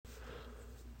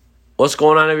What's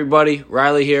going on, everybody?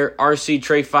 Riley here, RC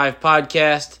Trey 5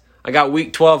 Podcast. I got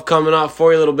Week 12 coming up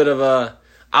for you, a little bit of a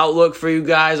outlook for you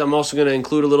guys. I'm also going to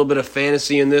include a little bit of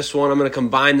fantasy in this one. I'm going to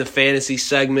combine the fantasy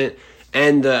segment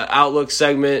and the outlook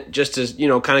segment just to,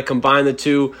 kind of combine the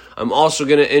two. I'm also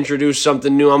going to introduce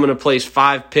something new. I'm going to place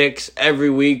 5 picks every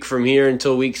week from here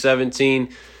until Week 17.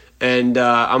 And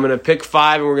I'm going to pick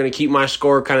 5, and we're going to keep my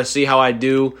score, kind of see how I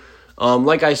do.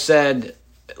 Like I said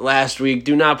last week,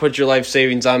 do not put your life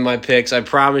savings on my picks. I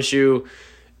promise you,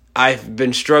 I've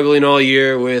been struggling all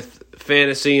year with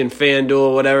fantasy and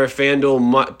FanDuel, whatever.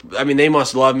 FanDuel, they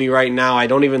must love me right now. I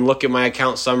don't even look at my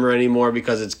account summary anymore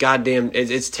because it's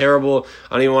terrible.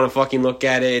 I don't even want to fucking look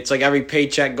at it. It's like every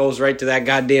paycheck goes right to that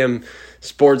goddamn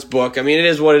sports book. It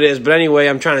is what it is. But anyway,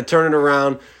 I'm trying to turn it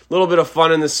around. A little bit of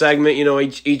fun in the segment.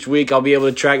 Each week I'll be able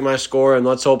to track my score, and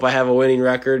let's hope I have a winning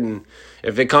record. And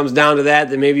if it comes down to that,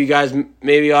 then maybe you guys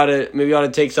ought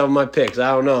to take some of my picks.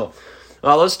 I don't know.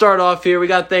 Let's start off here. We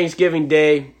got Thanksgiving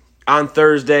Day on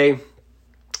Thursday.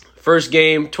 First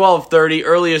game, 12:30,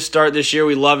 earliest start this year.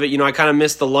 We love it. I kind of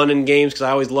missed the London games because I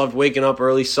always loved waking up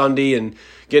early Sunday and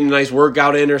getting a nice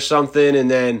workout in or something. And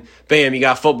then, bam, you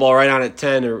got football right on at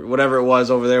 10 or whatever it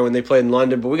was over there when they played in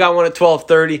London. But we got one at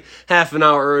 12:30, half an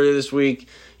hour earlier this week.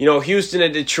 Houston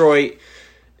at Detroit.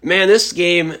 Man, this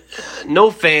game, no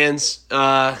fans,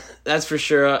 that's for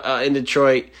sure, in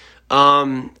Detroit.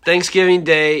 Thanksgiving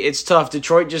Day, it's tough.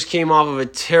 Detroit just came off of a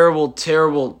terrible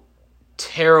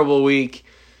week.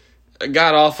 A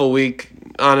god-awful week,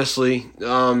 honestly.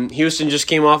 Houston just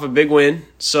came off a big win,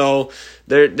 so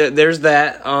there's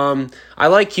that. I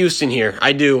like Houston here.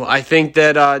 I do. I think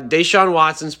that Deshaun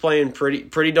Watson's playing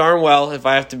pretty darn well, if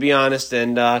I have to be honest,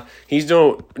 and he's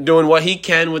doing what he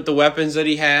can with the weapons that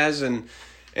he has, and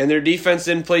their defense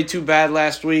didn't play too bad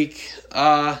last week.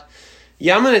 I'm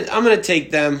gonna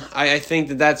take them. I think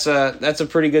that's a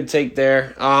pretty good take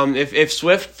there. If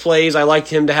Swift plays, I like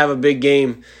him to have a big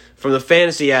game from the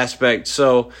fantasy aspect.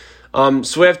 So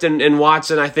Swift and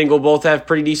Watson, I think, will both have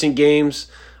pretty decent games.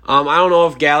 I don't know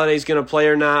if Galladay's going to play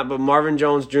or not, but Marvin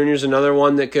Jones Jr. is another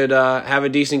one that could have a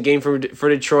decent game for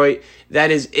Detroit.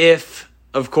 That is if,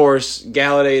 of course,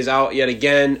 Galladay is out yet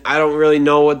again. I don't really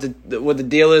know what the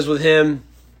deal is with him,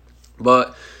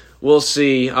 but we'll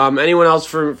see. Anyone else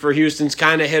for Houston's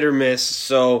kind of hit or miss.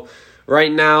 So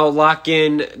right now, lock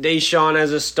in Deshaun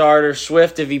as a starter.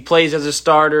 Swift, if he plays as a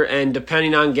starter, and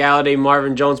depending on Galladay,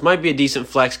 Marvin Jones might be a decent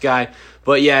flex guy.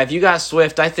 But yeah, if you got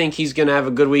Swift, I think he's going to have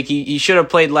a good week. He should have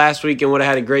played last week and would have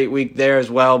had a great week there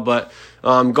as well. But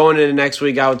going into next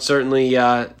week, I would certainly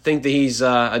think that he's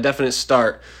a definite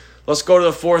start. Let's go to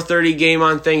the 4:30 game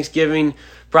on Thanksgiving.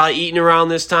 Probably eating around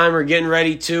this time or getting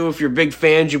ready to. If you're big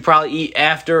fans, you probably eat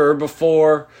after or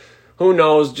before. Who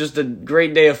knows? Just a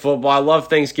great day of football. I love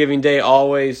Thanksgiving Day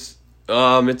always.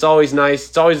 It's always nice.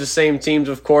 It's always the same teams,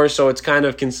 of course, so it's kind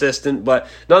of consistent. But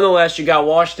nonetheless, you got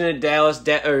Washington at Dallas.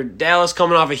 Dallas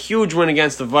coming off a huge win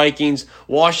against the Vikings.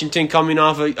 Washington coming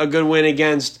off a good win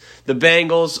against the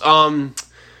Bengals.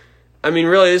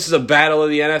 Really, this is a battle of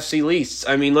the NFC East.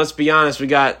 Let's be honest. We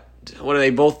got, what are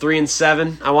they, both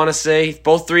 3-7, I want to say.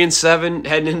 Both 3-7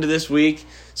 heading into this week.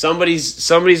 Somebody's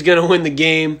going to win the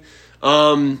game.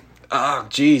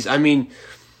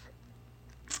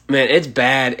 Man, it's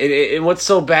bad. And what's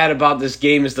so bad about this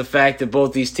game is the fact that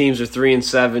both these teams are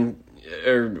 3-7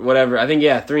 or whatever. I think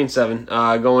 3-7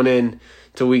 going in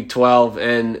to Week 12,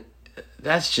 and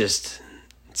that's it's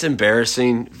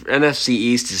embarrassing. NFC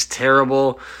East is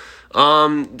terrible.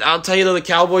 I'll tell you though, the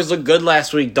Cowboys looked good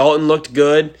last week. Dalton looked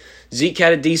good. Zeke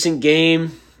had a decent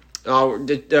game.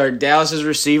 Dallas's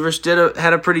receivers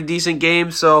had a pretty decent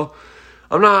game. So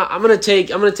I'm gonna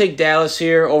take Dallas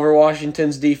here over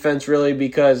Washington's defense, really,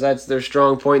 because that's their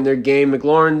strong point in their game.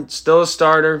 McLaurin still a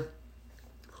starter.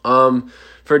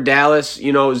 For Dallas,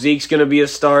 Zeke's gonna be a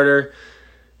starter.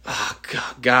 Oh,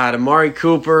 God, Amari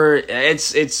Cooper.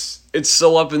 It's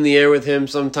so up in the air with him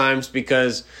sometimes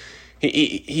because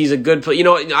he's a good player.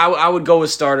 I would go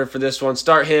with starter for this one.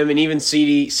 Start him and even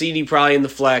CD probably in the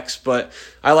flex, but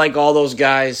I like all those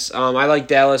guys. I like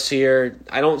Dallas here.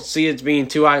 I don't see it being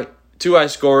too high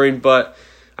scoring, but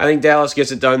I think Dallas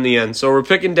gets it done in the end. So we're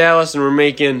picking Dallas, and we're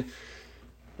making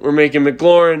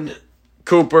McLaurin,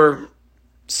 Cooper,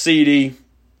 CD,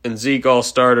 and Zeke all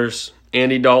starters.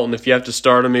 Andy Dalton, if you have to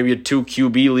start him, maybe a 2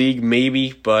 QB league,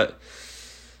 maybe, but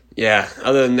yeah,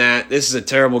 other than that, this is a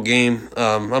terrible game.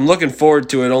 I'm looking forward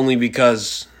to it only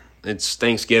because it's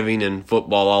Thanksgiving and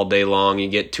football all day long. You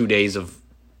get 2 days of,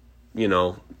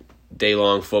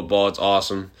 day-long football. It's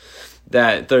awesome.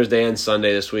 That Thursday and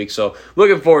Sunday this week, so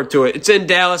looking forward to it. It's in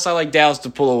Dallas. I like Dallas to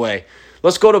pull away.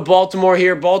 let's go to Baltimore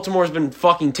here. Baltimore's been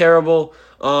fucking terrible.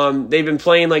 They've been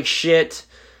playing like shit.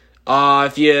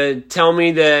 If you tell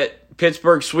me that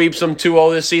Pittsburgh sweeps them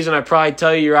 2-0 this season, I'd probably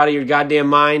tell you you're out of your goddamn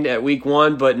mind at week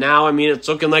 1. But now, I mean, it's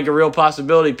looking like a real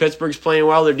possibility. Pittsburgh's playing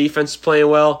well. Their defense is playing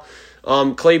well.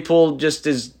 Claypool just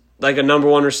is like a number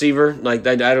 1 receiver. Like,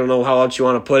 I don't know how else you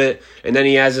want to put it. And then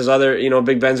he has his other,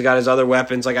 Big Ben's got his other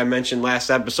weapons, like I mentioned last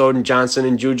episode, and Johnson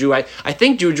and Juju. I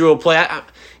think Juju will play.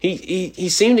 He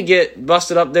seemed to get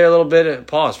busted up there a little bit.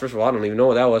 Pause. First of all, I don't even know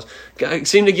what that was.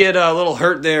 Seemed to get a little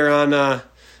hurt there on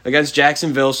against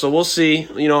Jacksonville. So we'll see,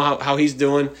 how he's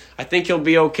doing. I think he'll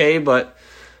be okay, but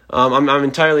I'm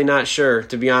entirely not sure,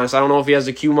 to be honest. I don't know if he has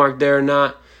the Q mark there or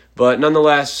not. But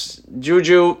nonetheless,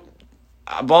 Juju,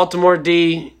 Baltimore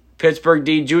D, Pittsburgh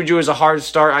D. Juju is a hard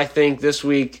start, I think, this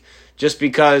week just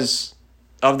because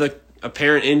of the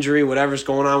apparent injury, whatever's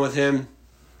going on with him.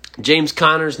 James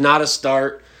Conner's not a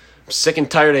start. I'm sick and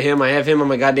tired of him. I have him on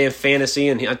my goddamn fantasy,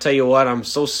 and I tell you what, I'm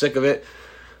so sick of it.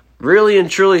 Really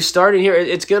and truly starting here,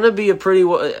 it's going to be a pretty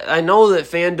 – I know that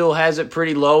FanDuel has it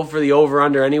pretty low for the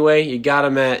over-under anyway. You got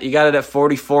it at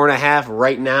 44.5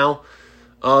 right now.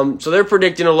 So they're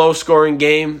predicting a low-scoring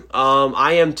game.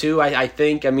 I am too, I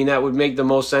think. I mean, that would make the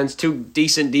most sense. 2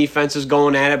 decent defenses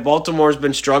going at it. Baltimore's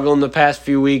been struggling the past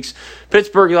few weeks.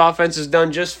 Pittsburgh's offense has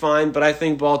done just fine, but I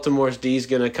think Baltimore's D is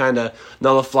going to kind of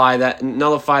nullify that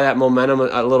momentum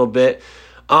a little bit.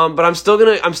 But I'm still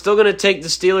gonna take the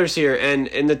Steelers here.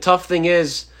 And the tough thing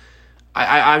is,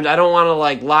 I don't want to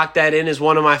like lock that in as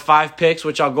one of my 5 picks,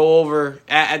 which I'll go over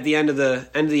at the end of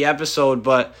the episode,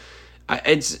 but.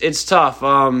 It's tough.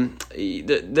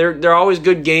 They're always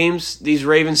good games. These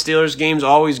Ravens-Steelers games,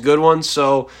 always good ones.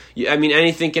 So, I mean,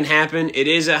 anything can happen. It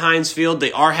is at Heinz Field.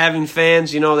 They are having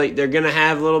fans. They're going to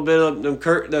have a little bit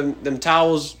of them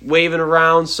towels waving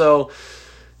around. So,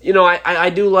 I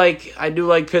do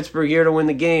like Pittsburgh here to win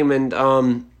the game. And,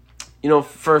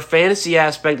 for a fantasy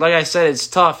aspect, like I said, it's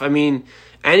tough. I mean,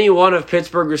 any one of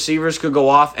Pittsburgh receivers could go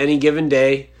off any given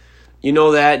day. You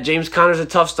know that. James Conner's a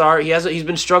tough start. He's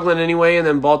been struggling anyway, and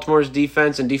then Baltimore's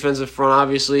defense and defensive front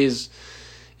obviously is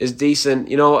decent.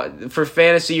 For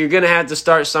fantasy, you're going to have to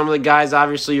start some of the guys.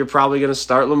 Obviously, you're probably going to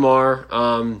start Lamar.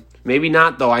 Maybe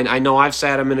not, though. I know I've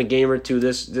sat him in a game or two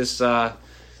this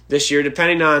year,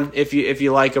 depending on if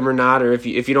you like him or not, or if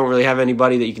you don't really have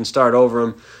anybody that you can start over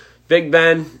him. Big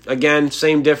Ben, again,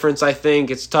 same difference, I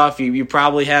think. It's tough. You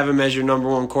probably have him as your number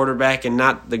 1 quarterback and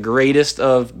not the greatest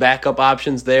of backup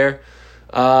options there.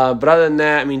 But other than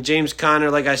that, I mean, James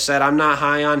Conner, like I said, I'm not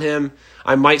high on him.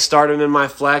 I might start him in my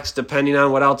flex depending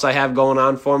on what else I have going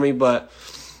on for me. But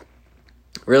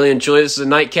really and truly, this is a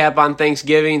nightcap on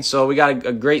Thanksgiving, so we got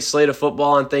a great slate of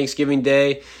football on Thanksgiving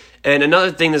Day. And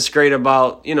another thing that's great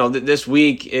about this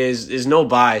week is no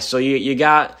buys. So you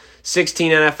got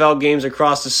 16 NFL games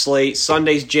across the slate.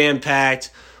 Sunday's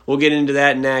jam-packed. We'll get into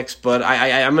that next. But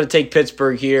I'm going to take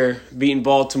Pittsburgh here, beating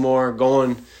Baltimore,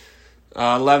 going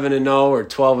 11-0 or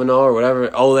 12-0 or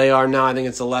whatever. Oh, they are now. I think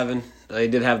it's 11. They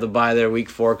did have the bye there week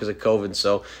 4 because of COVID.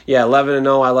 So, yeah,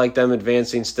 11-0. I like them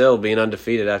advancing still, being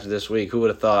undefeated after this week. Who would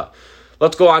have thought?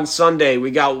 Let's go on Sunday.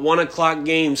 We got 1 o'clock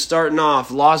games starting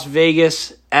off. Las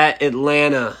Vegas at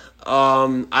Atlanta.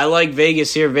 I like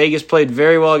Vegas here. Vegas played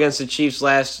very well against the Chiefs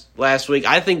last week.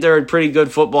 I think they're a pretty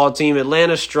good football team.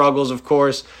 Atlanta struggles, of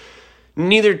course.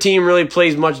 Neither team really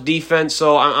plays much defense,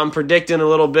 so I'm predicting a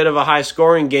little bit of a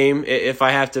high-scoring game, if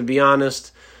I have to be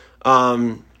honest.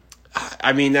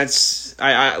 I mean, last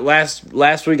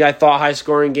week I thought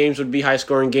high-scoring games would be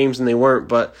high-scoring games, and they weren't.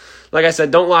 But like I said,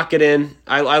 don't lock it in.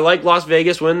 I like Las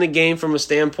Vegas winning the game from a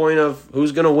standpoint of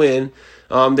who's going to win.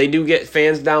 They do get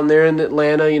fans down there in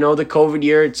Atlanta. The COVID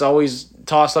year, it's always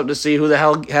tossed up to see who the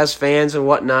hell has fans and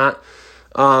whatnot.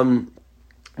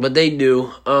 But they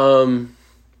do.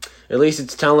 At least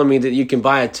it's telling me that you can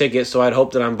buy a ticket, so I'd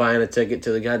hope that I'm buying a ticket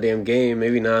to the goddamn game.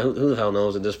 Maybe not. Who the hell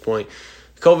knows at this point?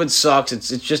 COVID sucks. It's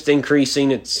just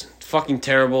increasing. It's fucking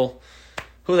terrible.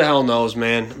 Who the hell knows,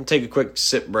 man? I'm going to take a quick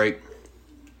sip break.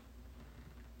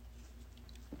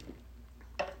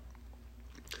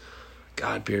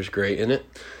 God, beer's great, isn't it?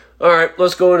 All right,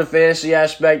 let's go into fantasy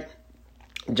aspect.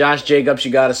 Josh Jacobs,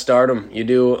 you got to start him. You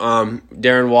do.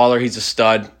 Darren Waller, he's a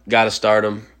stud. Got to start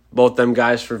him. Both them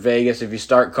guys for Vegas. If you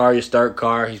start Carr, you start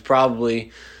Carr. You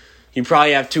probably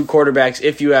have 2 quarterbacks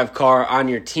if you have Carr on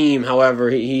your team. However,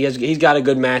 he's got a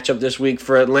good matchup this week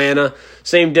for Atlanta.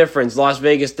 Same difference. Las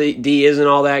Vegas D isn't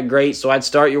all that great, so I'd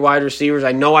start your wide receivers.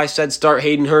 I know I said start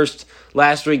Hayden Hurst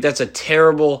last week. That's a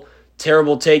terrible,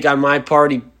 terrible take on my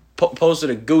part. He posted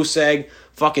a goose egg,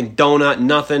 fucking donut,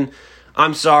 nothing.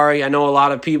 I'm sorry. I know a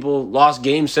lot of people lost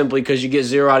games simply because you get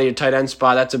 0 out of your tight end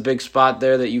spot. That's a big spot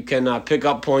there that you can pick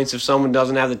up points if someone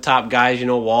doesn't have the top guys,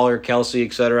 Waller, Kelsey,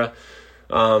 etc.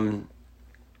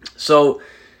 So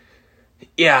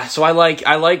I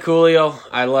like Julio.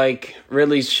 I like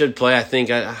Ridley should play. I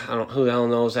think I don't who the hell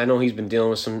knows. I know he's been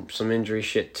dealing with some injury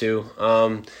shit too.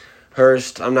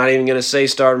 Hurst, I'm not even gonna say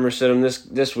start him or sit him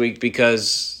this week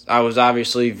because I was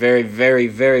obviously very, very,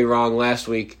 very wrong last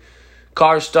week.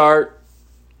 Carr start,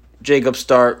 Jacobs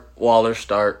start, Waller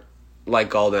start.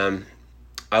 Like all them.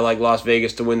 I like Las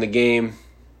Vegas to win the game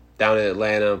down in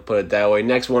Atlanta. Put it that way.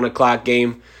 Next 1:00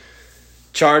 game.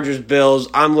 Chargers, Bills.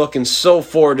 I'm looking so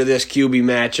forward to this QB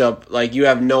matchup. Like, you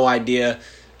have no idea.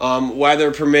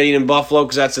 Weather permitting in Buffalo,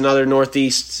 because that's another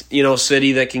Northeast,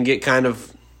 city that can get kind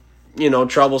of,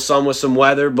 troublesome with some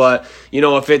weather. But,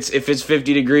 if it's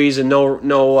 50 degrees and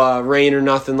no rain or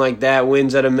nothing like that,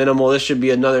 winds at a minimal, this should be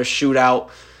another shootout.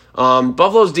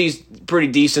 Buffalo's pretty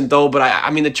decent, though. But, I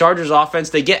mean, the Chargers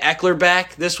offense, they get Eckler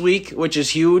back this week, which is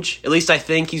huge. At least I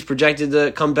think he's projected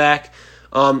to come back.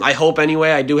 I hope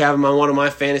anyway. I do have him on one of my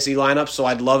fantasy lineups, so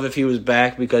I'd love if he was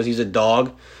back because he's a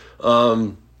dog.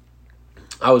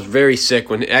 I was very sick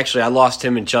when I lost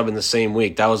him and Chubb in the same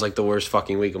week. That was like the worst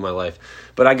fucking week of my life.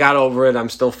 But I got over it. I'm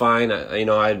still fine. I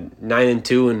had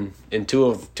 9-2 in two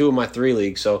of my 3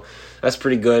 leagues, so that's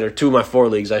pretty good. Or 2 of my 4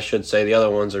 leagues, I should say. The other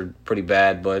ones are pretty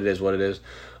bad, but it is what it is.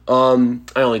 I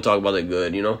only talk about the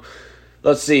good,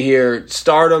 Let's see here.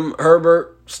 Stardom,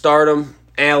 Herbert, stardom.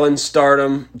 Allen, start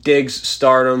him. Diggs,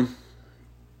 start him.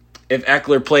 If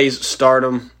Eckler plays, start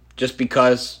him. Just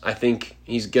because I think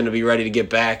he's going to be ready to get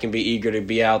back and be eager to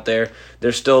be out there.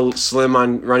 They're still slim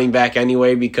on running back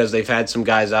anyway because they've had some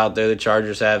guys out there, the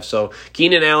Chargers have. So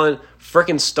Keenan Allen,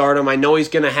 freaking start him. I know he's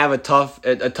going to have a tough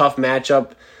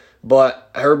matchup,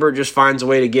 but Herbert just finds a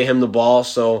way to get him the ball.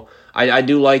 So I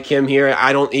do like him here.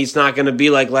 He's not going to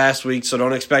be like last week, so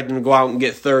don't expect him to go out and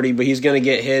get 30, but he's going to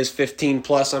get his 15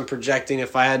 plus. I'm projecting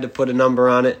if I had to put a number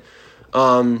on it.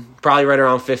 Probably right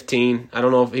around 15. I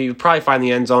don't know if he would probably find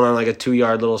the end zone on like a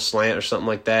 2-yard little slant or something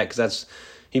like that because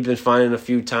he's been finding a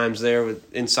few times there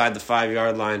inside the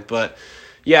 5-yard line. But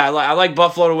yeah, I like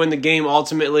Buffalo to win the game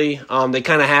ultimately. They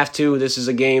kind of have to. This is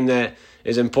a game that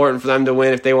is important for them to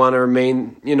win if they want to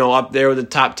remain, up there with the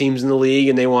top teams in the league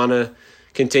and they want to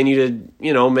continue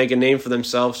to, make a name for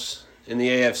themselves in the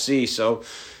AFC. So,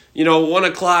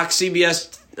 1:00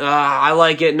 CBS. I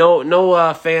like it.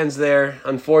 No fans there.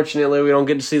 Unfortunately, we don't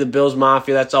get to see the Bills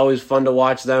Mafia. That's always fun to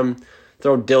watch them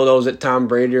throw dildos at Tom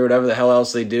Brady or whatever the hell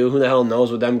else they do. Who the hell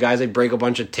knows with them guys? They break a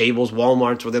bunch of tables.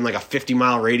 Walmarts within like a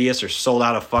 50-mile radius are sold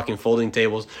out of fucking folding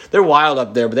tables. They're wild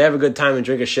up there, but they have a good time and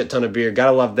drink a shit ton of beer.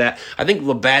 Gotta love that. I think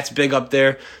Labatt's big up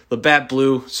there. Labatt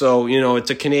Blue, so, it's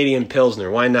a Canadian Pilsner.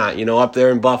 Why not? Up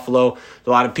there in Buffalo, a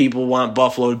lot of people want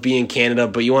Buffalo to be in Canada,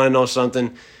 but you want to know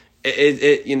something?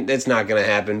 It's not going to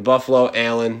happen. Buffalo,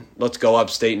 Allen, let's go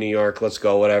upstate New York. Let's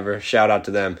go, whatever. Shout out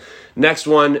to them. Next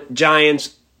one,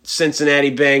 Giants,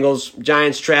 Cincinnati Bengals.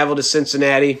 Giants travel to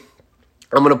Cincinnati.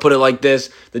 I'm going to put it like this.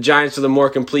 The Giants are the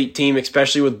more complete team,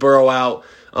 especially with Burrow out.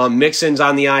 Mixon's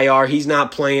on the IR. He's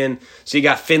not playing. So you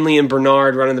got Finley and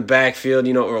Bernard running the backfield,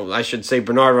 or I should say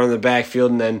Bernard running the backfield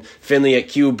and then Finley at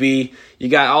QB. You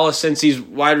got all of Cincy's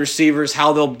wide receivers,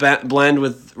 how they'll blend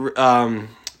with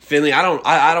Finley.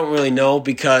 I don't really know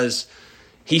because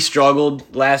he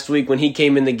struggled last week when he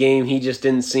came in the game. He just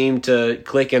didn't seem to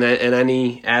click in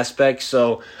any aspect.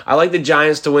 So I like the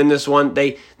Giants to win this one.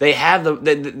 They have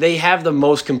the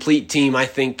most complete team, I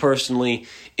think, personally,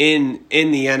 in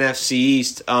the NFC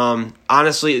East.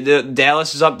 Honestly,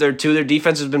 Dallas is up there too. Their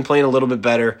defense has been playing a little bit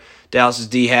better. Dallas's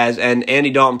D has, and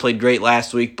Andy Dalton played great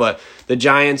last week. But the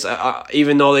Giants,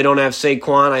 even though they don't have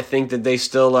Saquon, I think that they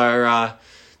still are.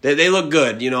 They look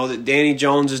good. Danny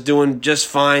Jones is doing just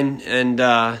fine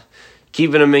and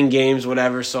keeping them in games,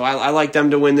 whatever. So I like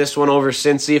them to win this one over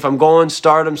Cincy. If I'm going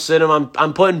start him, sit him,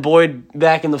 I'm putting Boyd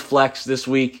back in the flex this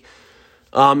week.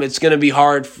 It's going to be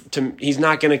hard he's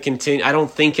not going to continue. I don't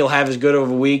think he'll have as good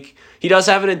of a week. He does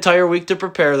have an entire week to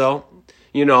prepare, though.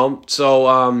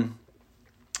 So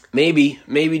maybe,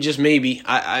 just maybe.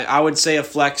 I would say a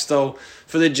flex, though,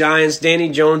 for the Giants. Danny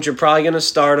Jones, you're probably going to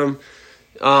start him.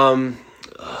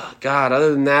 God,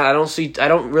 other than that, I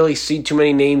don't really see too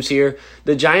many names here.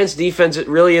 The Giants' defense, it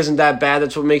really isn't that bad.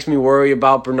 That's what makes me worry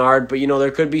about Bernard. But,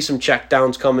 there could be some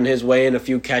checkdowns coming his way and a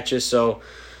few catches. So,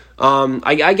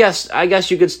 I guess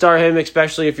you could start him,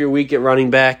 especially if you're weak at running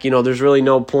back. There's really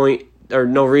no point or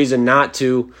no reason not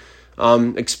to,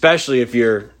 especially if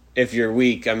you're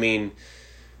weak. I mean,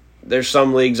 there's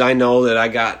some leagues I know that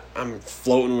I'm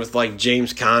floating with like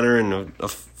James Conner and a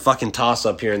fucking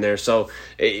toss-up here and there. So,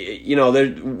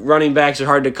 the running backs are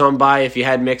hard to come by. If you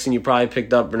had Mixon, you probably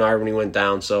picked up Bernard when he went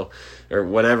down, or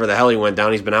whenever the hell he went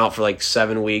down. He's been out for like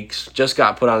 7 weeks. Just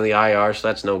got put on the IR, so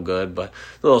that's no good, but a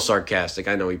little sarcastic.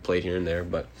 I know he played here and there,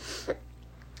 but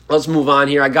let's move on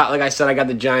here. I got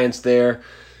the Giants there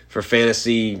for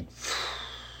fantasy.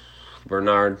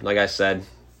 Bernard, like I said,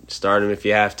 start him if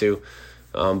you have to.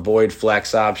 Boyd,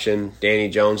 flex option. Danny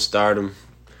Jones, start him.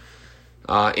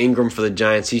 Ingram for the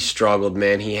Giants, he struggled,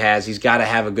 man. He's got to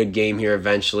have a good game here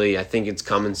eventually. I think it's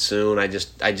coming soon. I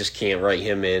just can't write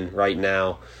him in right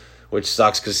now, which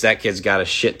sucks because that kid's got a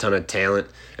shit ton of talent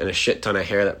and a shit ton of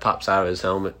hair that pops out of his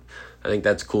helmet. I think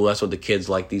that's cool. That's what the kids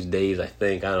like these days, I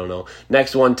think. I don't know.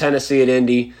 Next one, Tennessee at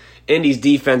Indy. Indy's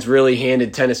defense really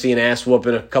handed Tennessee an ass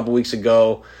whooping a couple weeks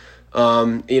ago.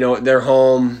 They're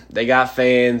home. They got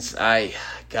fans.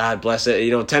 God bless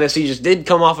it. Tennessee just did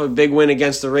come off a big win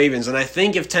against the Ravens, and I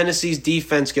think if Tennessee's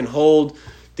defense can hold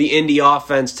the Indy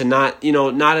offense to not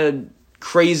a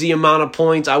crazy amount of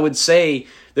points, I would say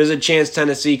there's a chance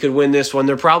Tennessee could win this one.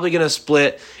 They're probably going to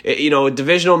split. A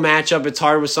divisional matchup, it's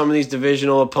hard with some of these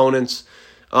divisional opponents.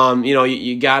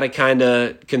 You got to kind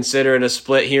of consider it a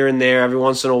split here and there every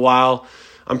once in a while.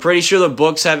 I'm pretty sure the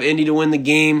books have Indy to win the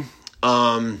game.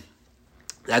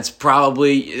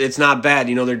 It's not bad.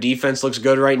 Their defense looks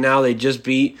good right now. They just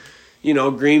beat,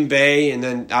 Green Bay and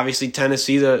then obviously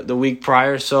Tennessee the week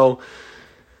prior. So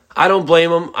I don't blame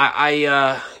them.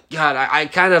 I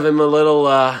kind of am a little,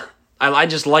 I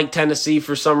just like Tennessee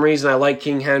for some reason. I like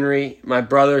King Henry. My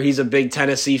brother, he's a big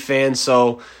Tennessee fan,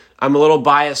 so I'm a little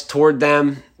biased toward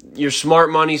them. Your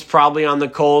smart money's probably on the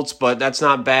Colts, but that's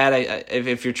not bad.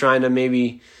 If you're trying to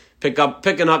maybe pick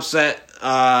an upset,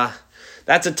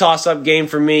 that's a toss-up game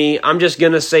for me. I'm just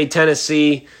going to say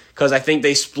Tennessee because I think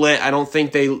they split. I don't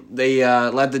think they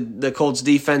let the Colts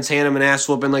defense hand them an ass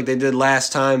whooping like they did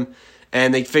last time,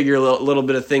 and they figure a little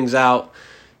bit of things out.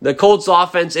 The Colts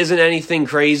offense isn't anything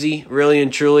crazy, really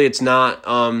and truly. It's not.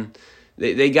 Jonathan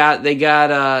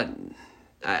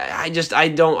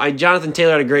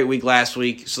Taylor had a great week last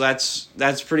week, so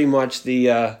that's pretty much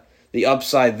the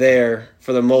upside there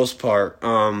for the most part.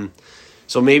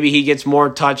 So maybe he gets more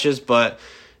touches, but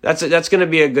that's going to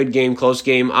be a good game, close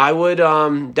game. I would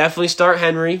definitely start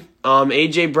Henry.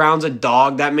 A.J. Brown's a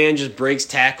dog. That man just breaks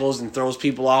tackles and throws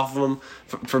people off of him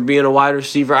for being a wide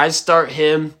receiver. I'd start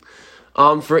him.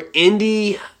 For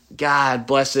Indy, God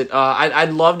bless it.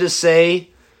 I'd love to say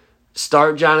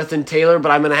start Jonathan Taylor,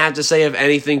 but I'm going to have to say, if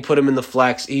anything, put him in the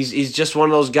flex. He's just one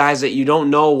of those guys that you don't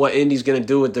know what Indy's going to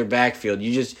do with their backfield.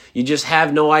 You just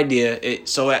have no idea.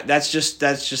 So that's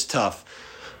just tough.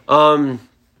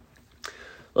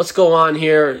 Let's go on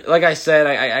here. Like I said,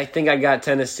 I think I got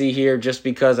Tennessee here just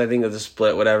because I think of the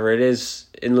split, whatever it is,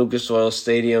 in Lucas Oil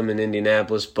Stadium in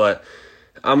Indianapolis, but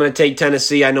I'm going to take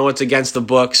Tennessee. I know it's against the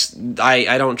books.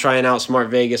 I don't try and outsmart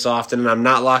Vegas often, and I'm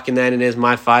not locking that in as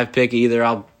my 5 pick either.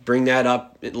 I'll bring that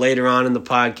up later on in the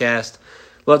podcast.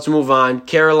 Let's move on.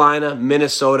 Carolina,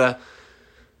 Minnesota.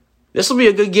 This will be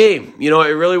a good game. It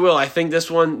really will. I think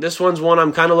this one's one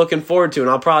I'm kind of looking forward to, and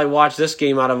I'll probably watch this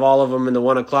game out of all of them in the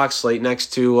 1 o'clock slate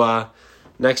next to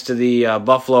the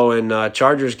Buffalo and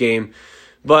Chargers game.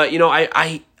 But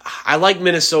I like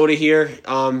Minnesota here.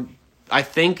 I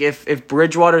think if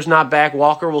Bridgewater's not back,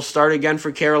 Walker will start again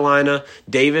for Carolina.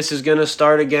 Davis is going to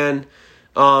start again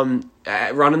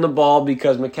running the ball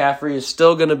because McCaffrey is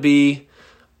still going to be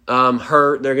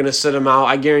hurt. They're going to sit him out.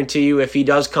 I guarantee you if he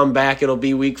does come back, it'll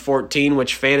be week 14,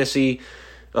 which fantasy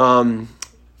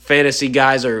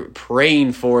guys are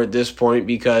praying for at this point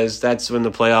because that's when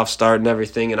the playoffs start and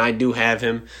everything, and I do have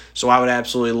him. So I would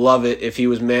absolutely love it if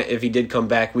he did come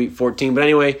back week 14. But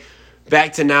anyway,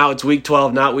 back to now. It's week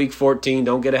 12, not week 14.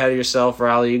 Don't get ahead of yourself,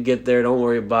 Riley. You get there. Don't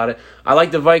worry about it. I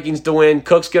like the Vikings to win.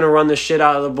 Cook's going to run the shit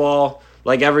out of the ball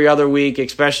like every other week,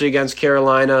 especially against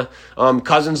Carolina.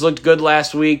 Cousins looked good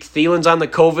last week. Thielen's on the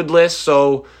COVID list,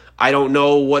 so I don't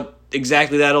know what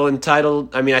exactly that'll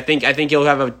entitle. I mean, I think he'll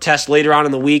have a test later on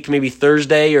in the week, maybe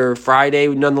Thursday or Friday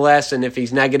nonetheless, and if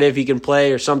he's negative, he can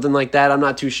play or something like that. I'm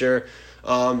not too sure.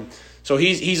 So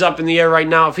he's up in the air right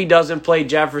now. If he doesn't play,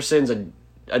 Jefferson's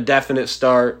a definite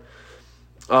start.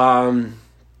 Cook,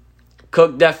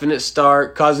 definite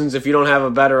start. Cousins, if you don't have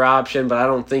a better option, but I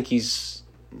don't think he's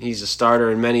a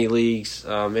starter in many leagues.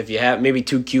 If you have maybe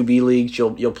 2 QB leagues,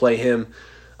 you'll play him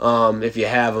if you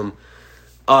have him.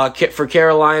 For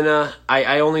Carolina,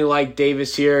 I only like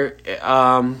Davis here.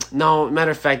 No,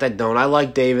 matter of fact, I don't. I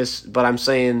like Davis, but I'm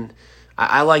saying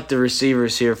I like the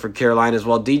receivers here for Carolina as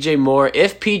well. DJ Moore,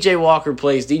 if PJ Walker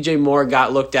plays, DJ Moore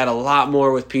got looked at a lot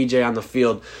more with PJ on the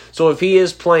field. So if he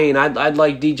is playing, I'd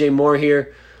like DJ Moore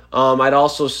here. I'd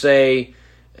also say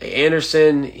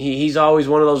Anderson, he's always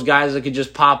one of those guys that could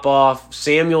just pop off.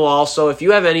 Samuel also. If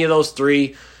you have any of those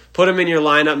three, put them in your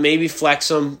lineup. Maybe flex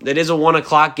them. It is a 1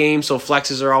 o'clock game, so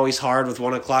flexes are always hard with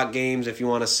 1 o'clock games if you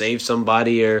want to save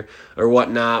somebody or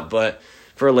whatnot. But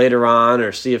for later on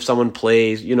or see if someone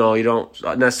plays, you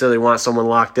don't necessarily want someone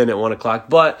locked in at 1 o'clock.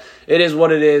 But it is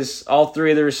what it is. All three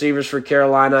of the receivers for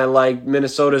Carolina I like.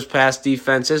 Minnesota's pass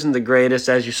defense isn't the greatest.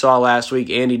 As you saw last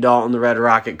week, Andy Dalton, the Red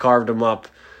Rocket, carved him up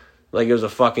like it was a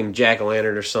fucking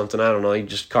jack-o'-lantern or something. I don't know. He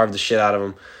just carved the shit out of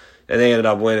him. And they ended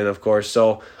up winning, of course.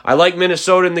 So I like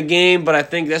Minnesota in the game, but I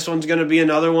think this one's going to be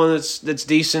another one that's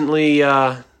decently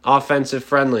offensive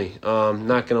friendly. Not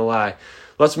going to lie.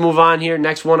 Let's move on here.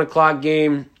 Next 1 o'clock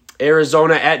game,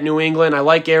 Arizona at New England. I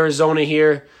like Arizona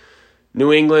here.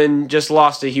 New England just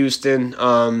lost to Houston.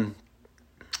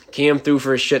 Cam threw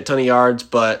for a shit ton of yards,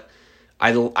 but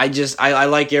I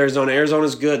like Arizona.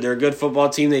 Arizona's good. They're a good football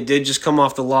team. They did just come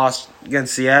off the loss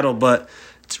against Seattle, but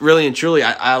it's really and truly,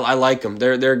 I like them.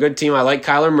 They're a good team. I like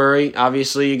Kyler Murray.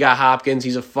 Obviously, you got Hopkins.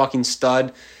 He's a fucking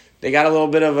stud. They got a little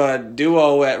bit of a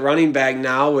duo at running back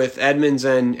now with Edmonds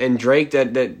and Drake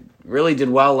that really did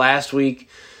well last week.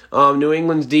 New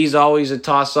England's D is always a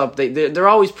toss-up. They're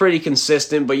always pretty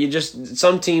consistent, but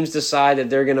some teams decide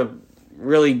that they're going to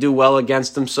really do well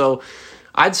against them. So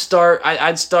I'd start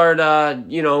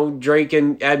Drake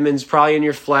and Edmonds probably in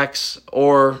your flex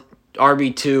or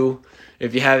RB2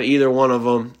 if you have either one of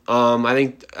them. I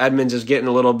think Edmonds is getting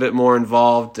a little bit more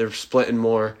involved. They're splitting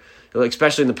more,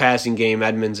 especially in the passing game.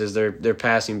 Edmonds is their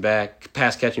pass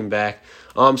catching back.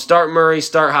 Start Murray,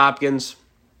 start Hopkins.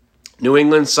 New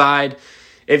England side,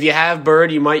 if you have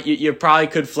Bird, you probably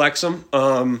could flex him.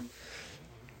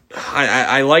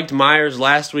 I liked Myers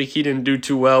last week. He didn't do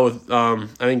too well with, I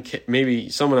think maybe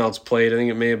someone else played. I think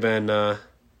it may have been,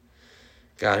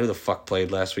 God, who the fuck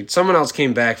played last week? Someone else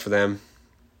came back for them.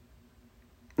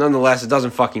 Nonetheless, it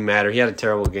doesn't fucking matter. He had a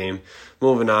terrible game.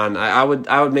 Moving on. I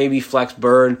would maybe flex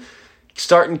Bird.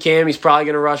 Starting Cam, he's probably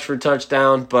going to rush for a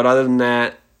touchdown. But other than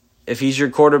that, if he's your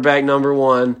quarterback number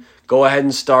one, go ahead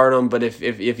and start him. But if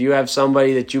you have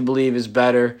somebody that you believe is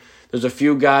better, there's a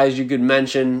few guys you could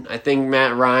mention. I think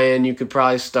Matt Ryan, you could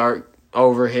probably start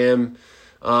over him.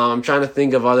 I'm trying to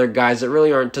think of other guys that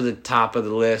really aren't to the top of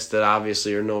the list that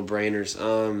obviously are no-brainers.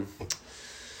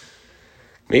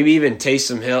 Maybe even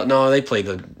Taysom Hill. No, they played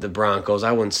the Broncos.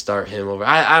 I wouldn't start him over.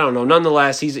 I don't know.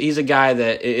 Nonetheless, he's a guy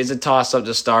that is a toss-up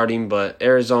to start him, but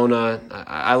Arizona,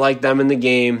 I like them in the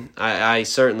game. I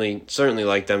certainly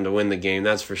like them to win the game,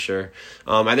 that's for sure.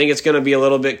 I think it's going to be a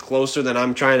little bit closer than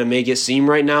I'm trying to make it seem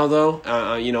right now, though.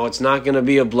 It's not going to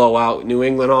be a blowout. New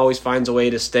England always finds a way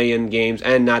to stay in games,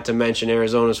 and not to mention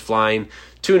Arizona's flying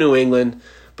to New England,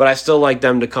 but I still like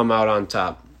them to come out on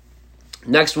top.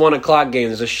 Next 1 o'clock game.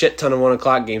 There's a shit ton of 1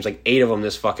 o'clock games, like 8 of them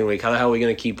this fucking week. How the hell are we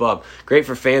going to keep up? Great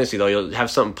for fantasy, though. You'll have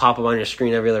something pop up on your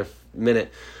screen every other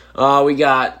minute. We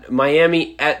got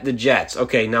Miami at the Jets.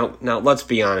 Okay, now let's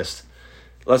be honest.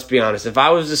 If I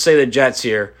was to say the Jets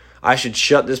here, I should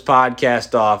shut this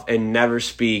podcast off and never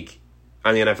speak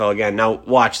on the NFL again. Now,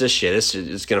 watch this shit. This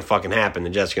is going to fucking happen. The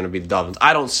Jets are going to beat the Dolphins.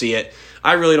 I don't see it.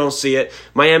 I really don't see it.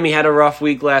 Miami had a rough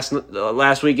week last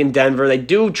week in Denver. They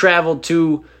do travel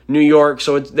to New York,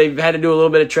 so they've had to do a little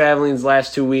bit of traveling these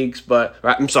last 2 weeks. But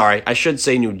I'm sorry, I should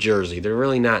say New Jersey. They're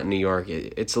really not in New York.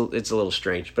 It's a little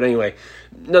strange. But anyway,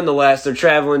 nonetheless, they're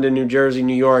traveling to New Jersey,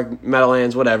 New York,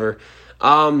 Meadowlands, whatever.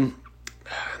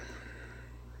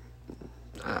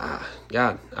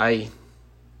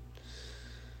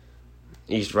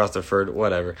 East Rutherford,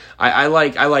 whatever. I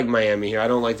like Miami here. I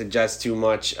don't like the Jets too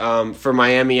much. For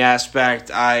Miami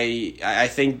aspect, I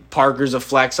think Parker's a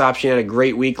flex option. He had a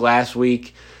great week last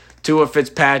week. Tua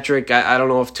Fitzpatrick, I don't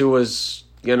know if Tua's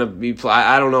gonna be.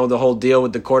 I don't know the whole deal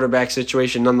with the quarterback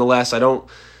situation. Nonetheless,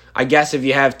 I guess if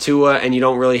you have Tua and you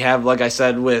don't really have, like I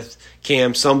said with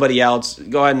Cam, somebody else,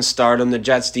 go ahead and start him. The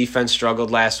Jets defense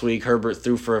struggled last week. Herbert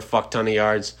threw for a fuck ton of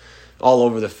yards all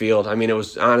over the field. I mean, it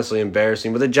was honestly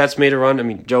embarrassing. But the Jets made a run. I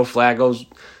mean, Joe Flacco's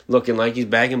looking like he's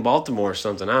back in Baltimore or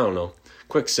something. I don't know.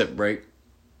 Quick sip break.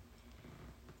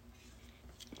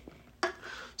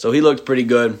 So he looked pretty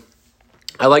good.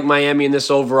 I like Miami in this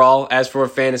overall. As for a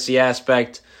fantasy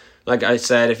aspect, like I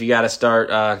said, if you got to start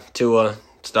Tua,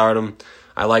 start him.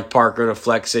 I like Parker in a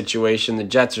flex situation. The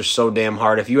Jets are so damn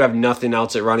hard. If you have nothing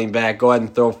else at running back, go ahead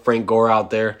and throw Frank Gore out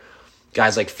there.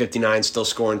 Guys like 59 still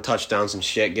scoring touchdowns and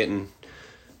shit, getting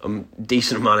a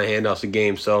decent amount of handoffs a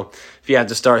game. So if you have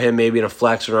to start him maybe in a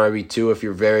flex or an RB2, if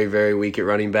you're very, very weak at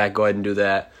running back, go ahead and do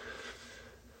that.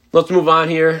 Let's move on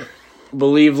here.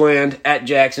 Believeland at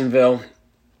Jacksonville.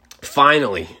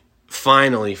 Finally,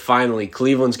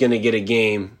 Cleveland's going to get a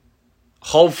game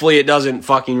Hopefully it doesn't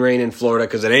fucking rain in Florida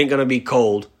because it ain't going to be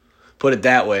cold. Put it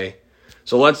that way.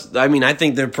 So I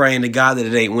think they're praying to God that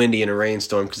it ain't windy in a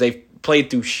rainstorm because they've played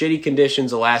through shitty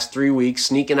conditions the last 3 weeks,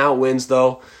 sneaking out wins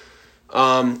though.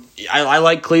 I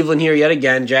like Cleveland here yet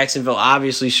again. Jacksonville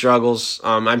obviously struggles.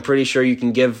 I'm pretty sure you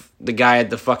can give the guy at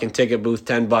the fucking ticket booth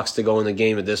 $10 to go in the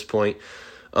game at this point.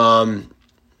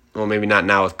 Well, maybe not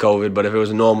now with COVID, but if it was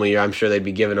a normal year, I'm sure they'd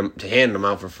be handing them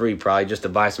out for free probably just to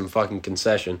buy some fucking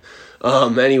concession.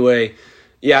 Anyway,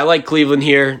 yeah, I like Cleveland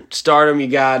here. Start them. You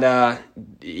got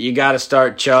to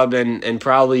start Chubb and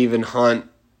probably even Hunt.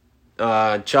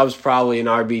 Chubb's probably an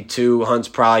RB2. Hunt's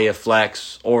probably a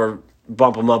flex or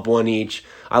bump them up one each.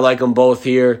 I like them both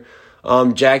here.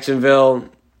 Jacksonville.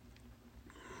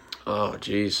 Oh,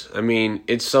 jeez. I mean,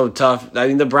 it's so tough. I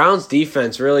mean, the Browns'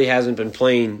 defense really hasn't been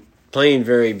playing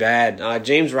very bad.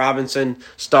 James Robinson,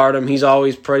 start him. He's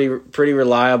always pretty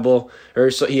reliable, or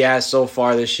so he has so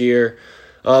far this year.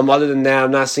 Other than that,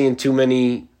 I'm not seeing too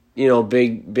many,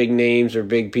 big names or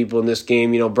big people in this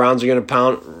game. Browns are going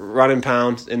to run and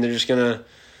pound, and they're just going to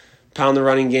pound the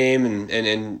running game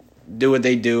and do what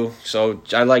they do. So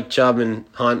I like Chubb and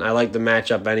Hunt. I like the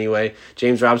matchup anyway.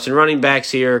 James Robinson, running backs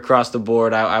here across the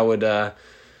board. I would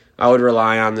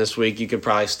rely on this week. You could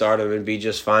probably start him and be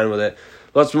just fine with it.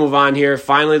 Let's move on here.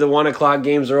 Finally, the 1 o'clock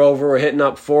games are over. We're hitting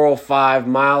up 405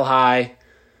 Mile High.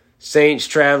 Saints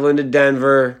traveling to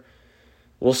Denver.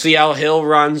 We'll see how Hill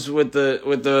runs with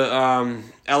the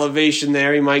elevation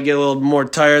there. He might get a little more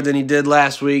tired than he did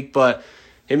last week, but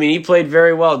I mean, he played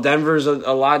very well. Denver's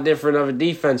a lot different of a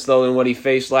defense, though, than what he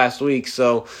faced last week.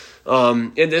 So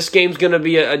this game's going to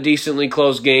be a decently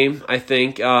close game, I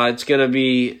think. It's going to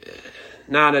be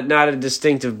not a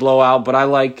distinctive blowout, but I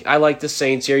like the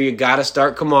Saints here. You got to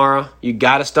start Kamara. You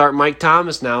got to start Mike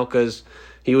Thomas now because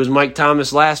he was Mike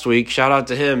Thomas last week. Shout out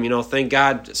to him. Thank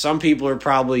God. Some people are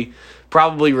probably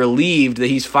relieved that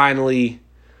he's finally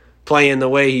playing the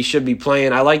way he should be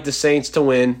playing. I like the Saints to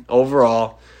win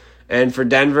overall. And for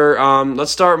Denver,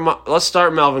 let's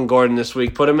start Melvin Gordon this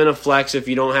week. Put him in a flex if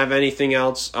you don't have anything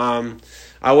else.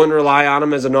 I wouldn't rely on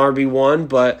him as an RB1,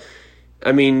 but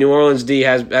I mean New Orleans D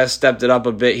has stepped it up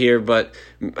a bit here. But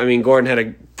I mean Gordon had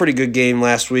a pretty good game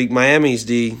last week. Miami's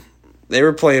D, they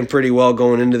were playing pretty well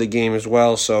going into the game as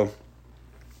well. So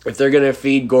if they're gonna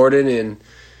feed Gordon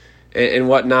and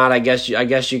whatnot, I guess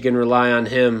you can rely on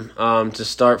him to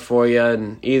start for you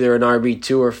in either an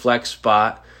RB2 or flex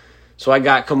spot. So I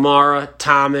got Kamara,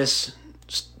 Thomas.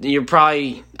 You're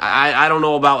probably I don't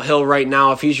know about Hill right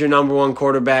now. If he's your number one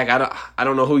quarterback, I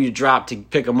don't know who you dropped to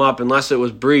pick him up unless it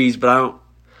was Breeze, but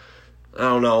I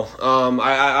don't know.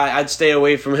 I'd stay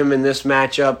away from him in this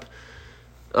matchup.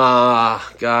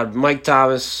 God, Mike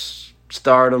Thomas,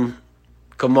 start him.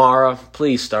 Kamara,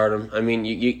 please start him. I mean,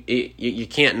 you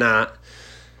can't not.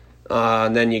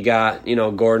 And then you got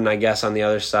Gordon, I guess, on the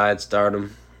other side, start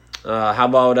him. How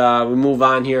about we move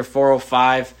on here?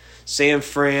 405, San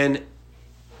Fran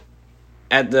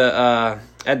at the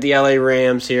LA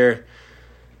Rams here.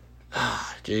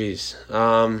 Jeez,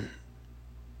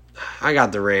 I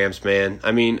got the Rams, man.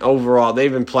 I mean, overall,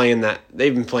 they've been playing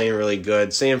really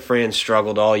good. San Fran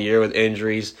struggled all year with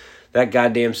injuries. That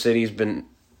goddamn city's been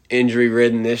injury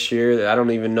ridden this year. I don't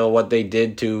even know what they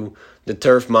did to the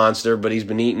turf monster, but he's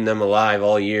been eating them alive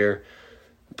all year.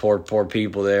 Poor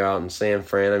people there out in San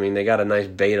Fran. I mean, they got a nice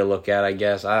bay to look at, I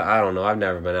guess. I don't know. I've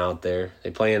never been out there. They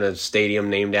play in a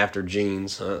stadium named after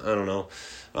jeans. I don't know.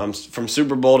 From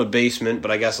Super Bowl to basement,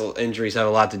 but I guess injuries have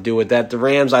a lot to do with that. The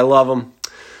Rams, I love them.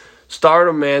 Start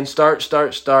them, man. Start.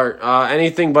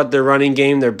 Anything but their running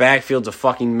game. Their backfield's a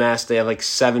fucking mess. They have like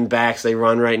 7 backs they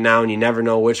run right now, and you never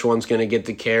know which one's going to get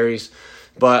the carries.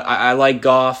 But I like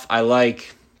Goff.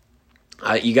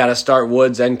 You got to start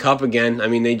Woods and Kupp again. I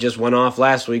mean, they just went off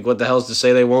last week. What the hell's to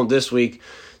say they won't this week?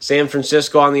 San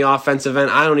Francisco on the offensive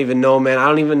end, I don't even know, man. I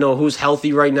don't even know who's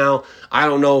healthy right now. I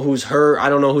don't know who's hurt. I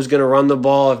don't know who's going to run the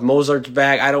ball. If Mozart's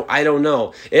back, I don't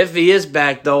know. If he is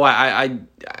back, though, I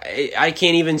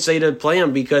can't even say to play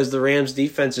him because the Rams'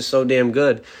 defense is so damn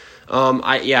good.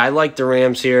 I like the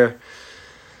Rams here.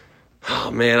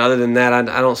 Oh man! Other than that,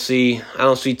 I don't see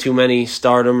too many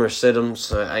start 'em or sit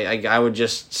 'ems. I would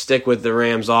just stick with the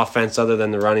Rams' offense, other than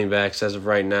the running backs as of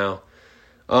right now.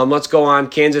 Let's go on.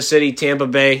 Kansas City, Tampa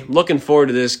Bay. Looking forward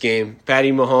to this game.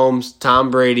 Patty Mahomes,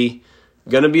 Tom Brady,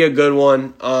 gonna be a good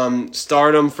one.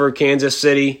 Start 'em for Kansas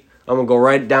City. I'm gonna go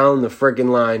right down the freaking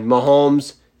line.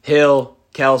 Mahomes, Hill,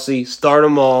 Kelsey, start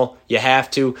them all. You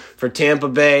have to. For Tampa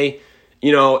Bay,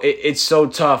 it's so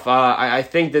tough. I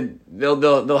think that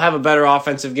they'll have a better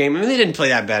offensive game. I mean, they didn't play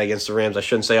that bad against the Rams. I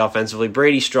shouldn't say offensively.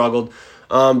 Brady struggled.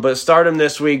 But start him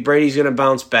this week. Brady's going to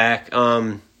bounce back.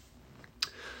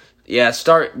 Yeah,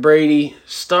 start Brady.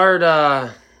 Start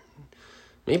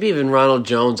maybe even Ronald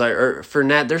Jones or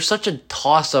Fournette. There's such a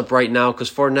toss-up right now because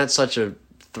Fournette's such a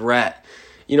threat.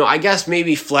 I guess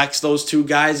maybe flex those two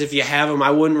guys if you have them.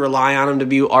 I wouldn't rely on them to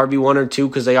be RB1 or 2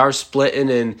 because they are splitting,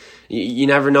 and you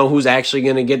never know who's actually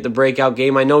going to get the breakout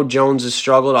game. I know Jones has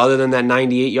struggled other than that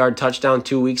 98-yard touchdown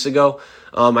 2 weeks ago.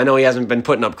 I know he hasn't been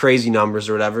putting up crazy numbers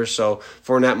or whatever, so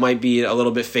Fournette might be a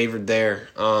little bit favored there.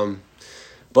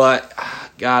 But,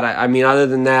 God, I mean, other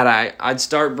than that, I'd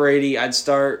start Brady.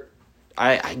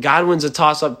 Godwin's a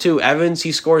toss-up too. Evans,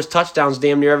 he scores touchdowns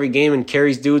damn near every game and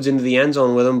carries dudes into the end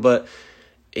zone with him, but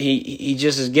he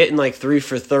just is getting like 3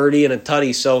 for 30 and a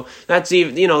tutty. So that's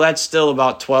even that's still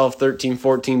about 12, 13,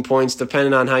 14 points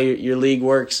depending on how your league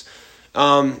works.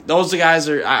 Those guys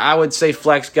are I would say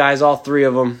flex guys, all three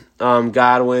of them.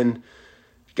 Godwin,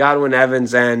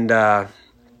 Evans, and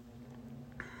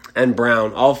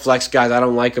Brown, all flex guys. I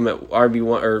don't like them at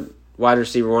RB1 or wide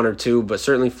receiver 1 or 2, but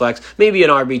certainly flex. Maybe an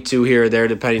RB2 here or there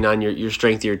depending on your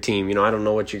strength of your team. I don't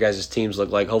know what your guys' teams look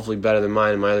like. Hopefully better than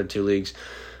mine in my other 2 leagues.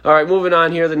 All right, moving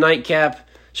on here, the nightcap.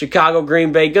 Chicago,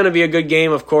 Green Bay, going to be a good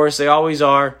game, of course. They always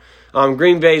are.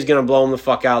 Green Bay is going to blow them the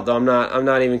fuck out, though. I'm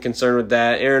not even concerned with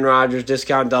that. Aaron Rodgers,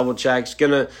 discount double checks.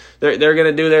 They're going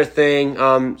to do their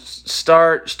thing.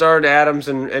 Start Adams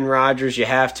and Rodgers. You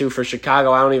have to for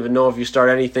Chicago. I don't even know if you start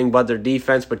anything but their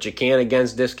defense, but you can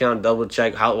against discount double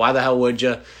check. Why the hell would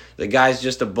you? The guy's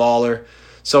just a baller.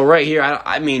 So right here,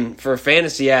 I mean, for a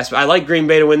fantasy aspect, I like Green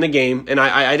Bay to win the game, and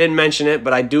I didn't mention it,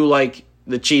 but I do like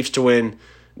the Chiefs to win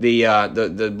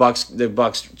the Bucks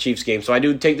Chiefs game. So I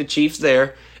do take the Chiefs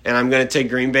there, and I'm going to take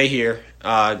Green Bay here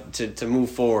to move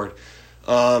forward.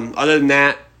 Other than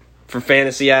that, for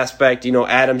fantasy aspect,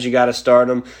 Adams, you got to start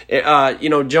him.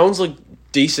 Jones looked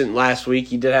decent last week.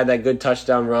 He did have that good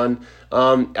touchdown run.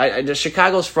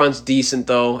 Chicago's front's decent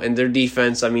though, and their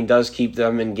defense, does keep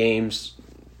them in games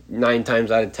 9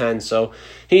 times out of 10. So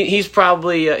he's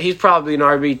probably an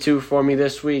RB2 for me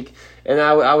this week. And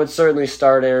I would certainly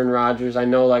start Aaron Rodgers. I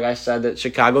know, like I said, that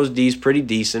Chicago's D is pretty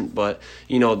decent, but,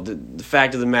 the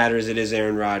fact of the matter is it is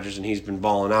Aaron Rodgers, and he's been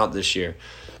balling out this year.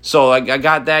 So I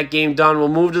got that game done. We'll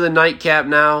move to the nightcap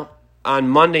now on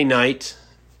Monday night,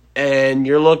 and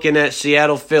you're looking at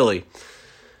Seattle-Philly.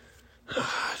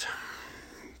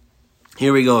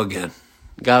 Here we go again.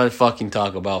 Gotta fucking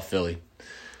talk about Philly.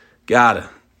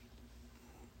 Gotta.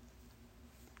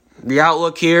 The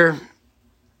outlook here,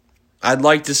 I'd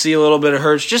like to see a little bit of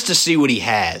Hurts just to see what he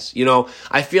has.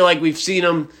 I feel like we've seen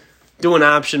him do an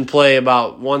option play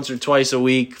about once or twice a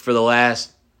week for the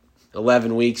last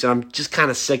 11 weeks, and I'm just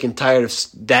kind of sick and tired of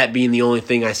that being the only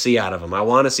thing I see out of him. I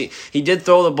want to see. He did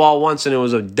throw the ball once, and it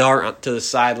was a dart to the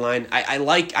sideline. I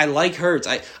like Hurts.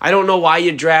 I don't know why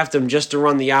you draft him just to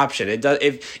run the option. It does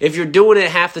if you're doing it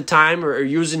half the time or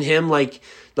using him like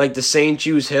the Saints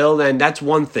use Hill, then that's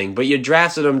one thing. But you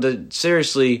drafted him to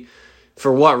seriously.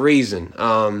 For what reason?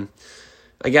 I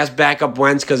guess back up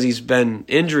Wentz because he's been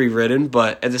injury-ridden,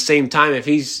 but at the same time, if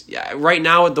he's right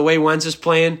now with the way Wentz is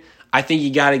playing, I think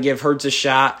you got to give Hurts a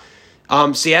shot.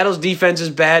 Seattle's defense is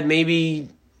bad. Maybe,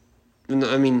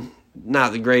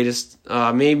 not the greatest.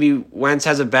 Maybe Wentz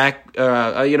has a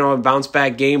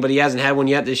bounce-back game, but he hasn't had one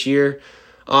yet this year.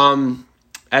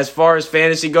 As far as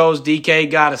fantasy goes, DK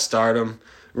got to start him.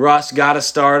 Russ got to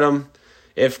start him.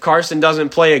 If Carson doesn't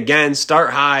play again,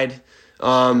 start Hyde.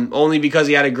 Only because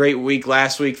he had a great week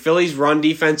last week. Philly's run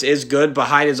defense is good, but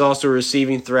Hyde is also a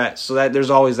receiving threat, so that there's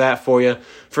always that for you.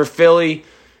 For Philly,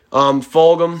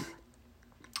 Fulgham,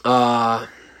 I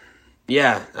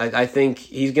think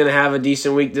he's going to have a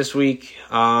decent week this week.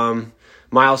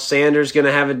 Miles Sanders going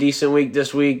to have a decent week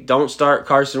this week. Don't start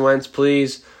Carson Wentz,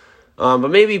 please. But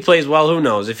maybe he plays well. Who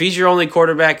knows? If he's your only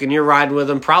quarterback and you're riding with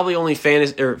him, probably only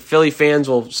Philly fans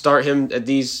will start him at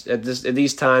these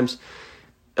times.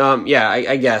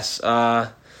 I guess.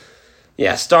 Start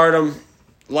him.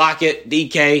 Lockett,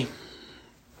 DK,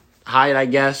 Hyde, I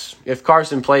guess. If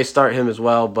Carson plays, start him as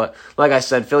well. But like I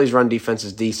said, Philly's run defense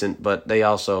is decent, but they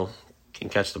also can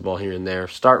catch the ball here and there.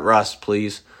 Start Russ,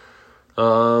 please.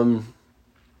 Start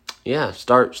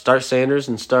Sanders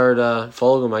and start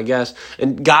Fulgham, I guess.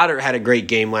 And Goddard had a great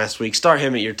game last week. Start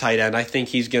him at your tight end. I think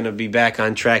he's going to be back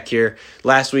on track here.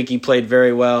 Last week he played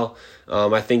very well.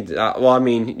 I think,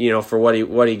 for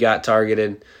what he got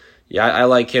targeted. Yeah, I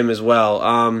like him as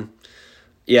well.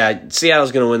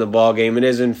 Seattle's going to win the ball game. It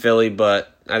is in Philly,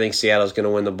 but I think Seattle's going to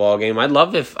win the ball game. I'd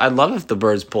love if the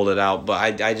Birds pulled it out,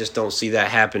 but I just don't see that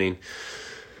happening.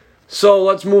 So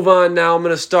let's move on now. I'm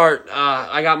going to start.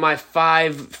 I got my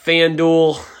 5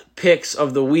 FanDuel picks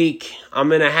of the week. I'm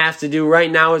going to have to do right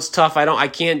now. It's tough. I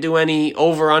can't do any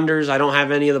over-unders. I don't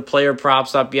have any of the player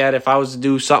props up yet. If I was to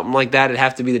do something like that, it'd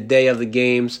have to be the day of the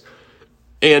games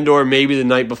and or maybe the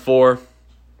night before.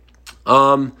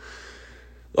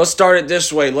 Let's start it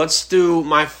this way. Let's do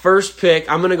my first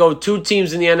pick. I'm going to go 2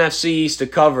 teams in the NFC East to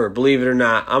cover, believe it or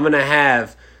not. I'm going to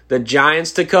have the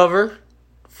Giants to cover,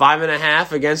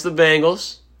 5.5 against the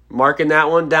Bengals. Marking that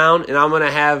one down. And I'm going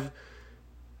to have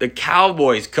the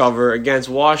Cowboys cover against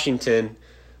Washington.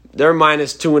 They're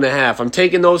minus 2.5. I'm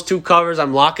taking those 2 covers.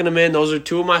 I'm locking them in. Those are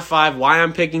 2 of my 5. Why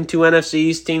I'm picking 2 NFC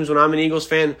East teams when I'm an Eagles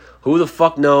fan, who the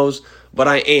fuck knows? But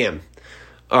I am.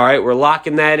 All right, we're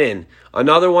locking that in.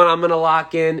 Another one I'm going to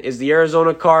lock in is the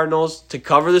Arizona Cardinals to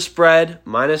cover the spread,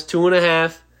 minus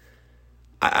 2.5.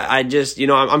 I just,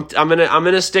 I'm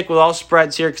gonna stick with all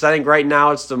spreads here because I think right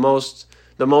now it's the most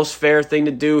fair thing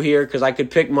to do here because I could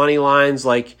pick money lines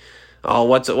like,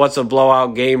 what's a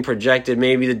blowout game projected?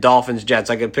 Maybe the Dolphins-Jets.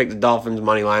 I could pick the Dolphins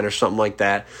money line or something like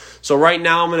that. So right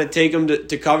now I'm going to take them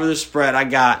to cover the spread. I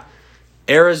got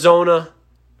Arizona,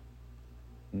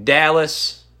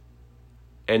 Dallas,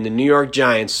 and the New York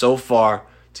Giants so far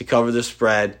to cover the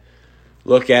spread.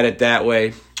 Look at it that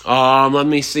way. Let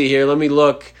me see here. Let me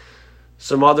look.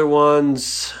 Some other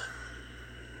ones.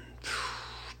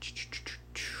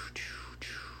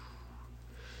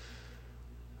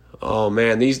 Oh,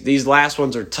 man, these last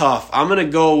ones are tough. I'm going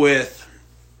to go with,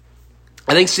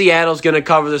 I think Seattle's going to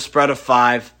cover the spread of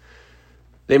 5.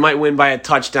 They might win by a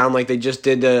touchdown like they just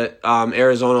did to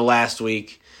Arizona last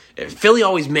week. Philly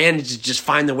always manages to just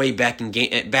find their way back at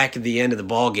the end of the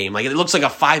ball game. Like it looks like a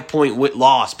 5-point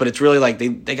loss, but it's really like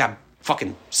they got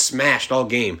fucking smashed all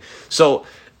game. So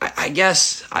I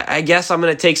guess I'm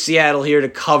going to take Seattle here to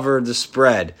cover the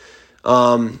spread.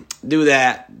 Do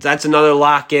that. That's another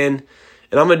lock in.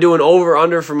 And I'm going to do an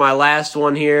over-under for my last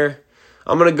one here.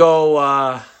 I'm going to go,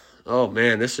 oh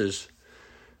man, this is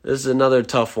another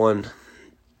tough one.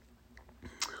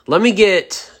 Let me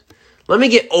get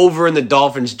over in the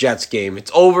Dolphins-Jets game.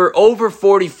 It's over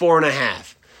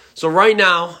 44.5. So right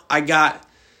now, I got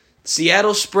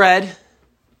Seattle spread,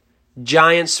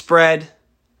 Giants spread,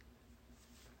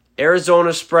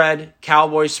 Arizona spread,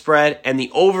 Cowboys spread, and the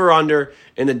over-under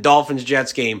in the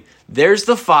Dolphins-Jets game. There's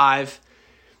the 5.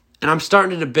 And I'm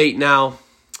starting to debate now,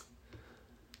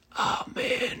 oh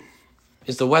man,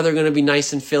 is the weather going to be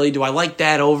nice in Philly? Do I like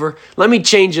that over? Let me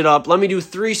change it up. Let me do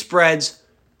 3 spreads,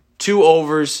 2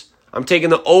 overs. I'm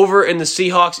taking the over in the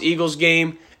Seahawks-Eagles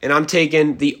game, and I'm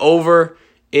taking the over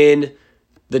in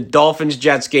the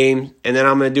Dolphins-Jets game, and then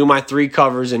I'm going to do my 3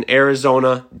 covers in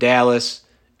Arizona, Dallas,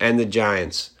 and the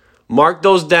Giants. Mark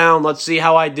those down. Let's see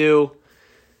how I do.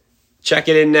 Check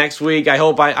it in next week. I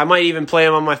hope I might even play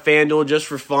them on my FanDuel just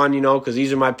for fun, because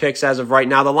these are my picks as of right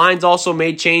now. The lines also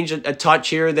may change a touch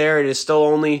here or there. It is still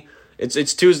only,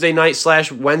 it's Tuesday night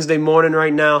 / Wednesday morning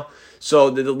right now.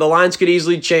 So the lines could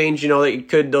easily change. They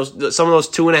could some of those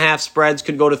 2.5 spreads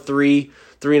could go to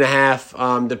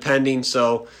 3.5, depending.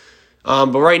 So,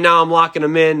 but right now I'm locking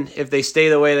them in. If they stay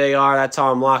the way they are, that's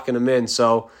how I'm locking them in.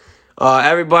 So,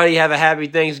 everybody have a happy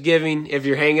Thanksgiving. If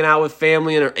you're hanging out with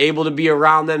family and are able to be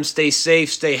around them, stay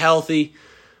safe, stay healthy.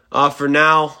 For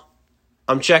now,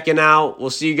 I'm checking out. We'll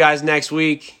see you guys next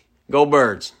week. Go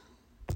Birds.